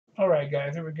Alright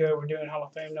guys, here we go. We're doing Hall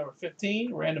of Fame number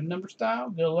 15, random number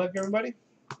style. Good luck everybody.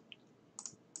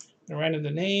 Random the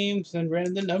names, then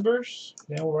random the numbers,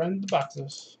 then we'll random the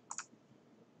boxes.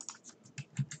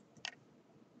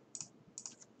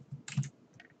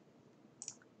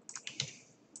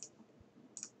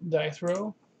 Dice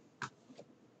roll.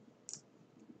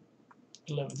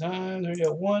 11 times. There we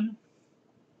go. 1,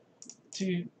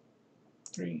 2,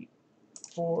 3,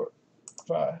 4,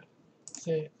 5,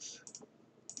 6,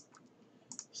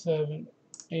 7,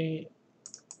 8,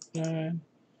 9,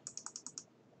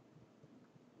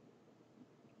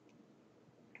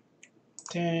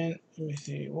 10. Let me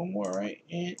see. One more, right?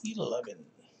 And 11.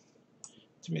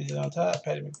 Timmy's on top.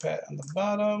 Patty McPat on the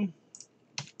bottom.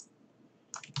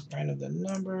 Random the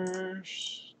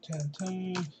numbers. 10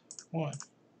 times. 1,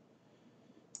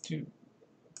 2,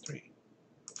 3,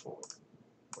 4,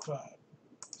 5,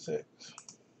 6,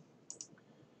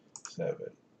 7,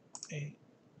 8,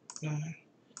 9,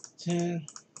 10,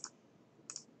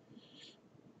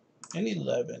 and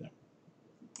 11.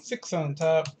 6 on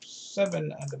top,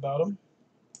 7 at the bottom.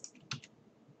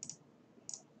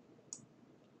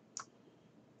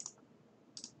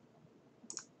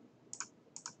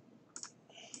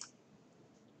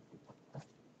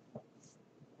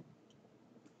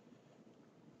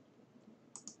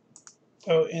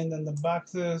 Oh, and then the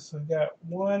boxes, we got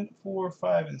 1, 4,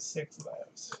 5, and 6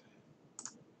 left.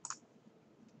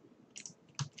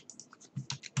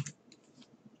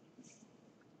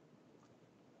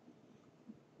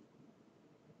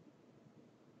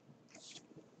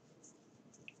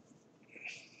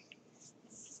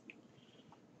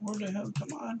 Where the hell?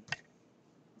 Come on.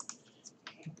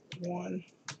 1,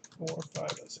 4,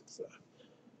 5, and 6 left.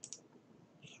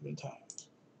 11 times.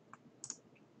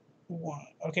 1.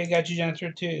 Okay, got you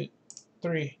answer. 2,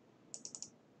 3,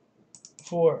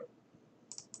 4,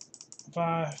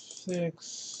 5, 6,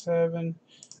 7,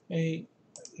 8,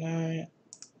 9,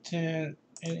 10,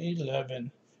 and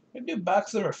 11. We do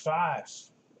box number 5.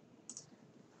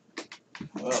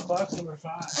 Well, box number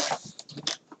 5.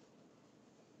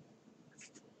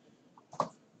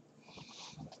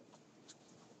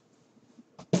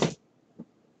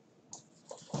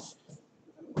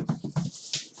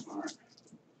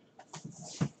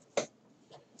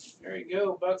 There you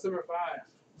go, box number 5.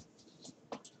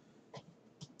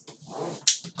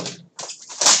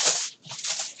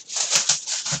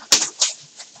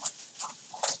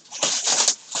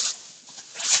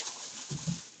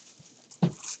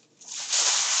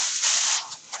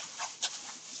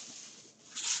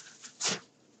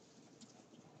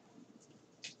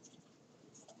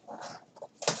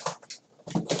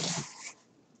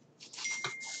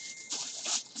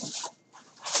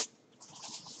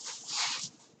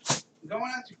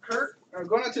 Going out to Kurt, or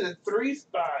going out to the 3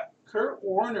 spot, Kurt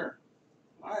Warner.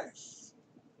 Nice.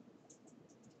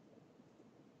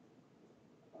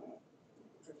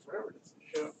 Forever doesn't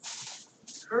show.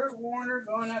 Kurt Warner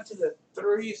going out to the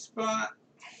 3 spot.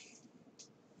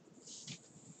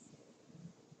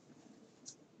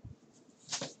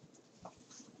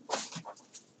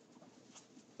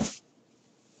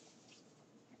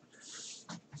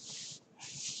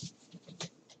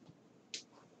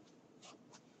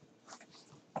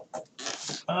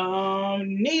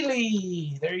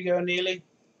 Neely. There you go, Neely.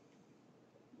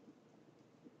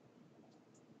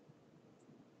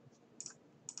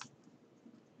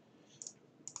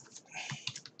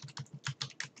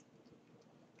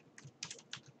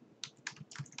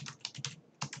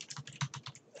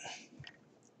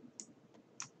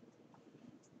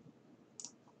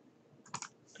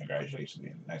 Congratulations,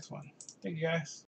 Neely. Next one. Thank you, guys.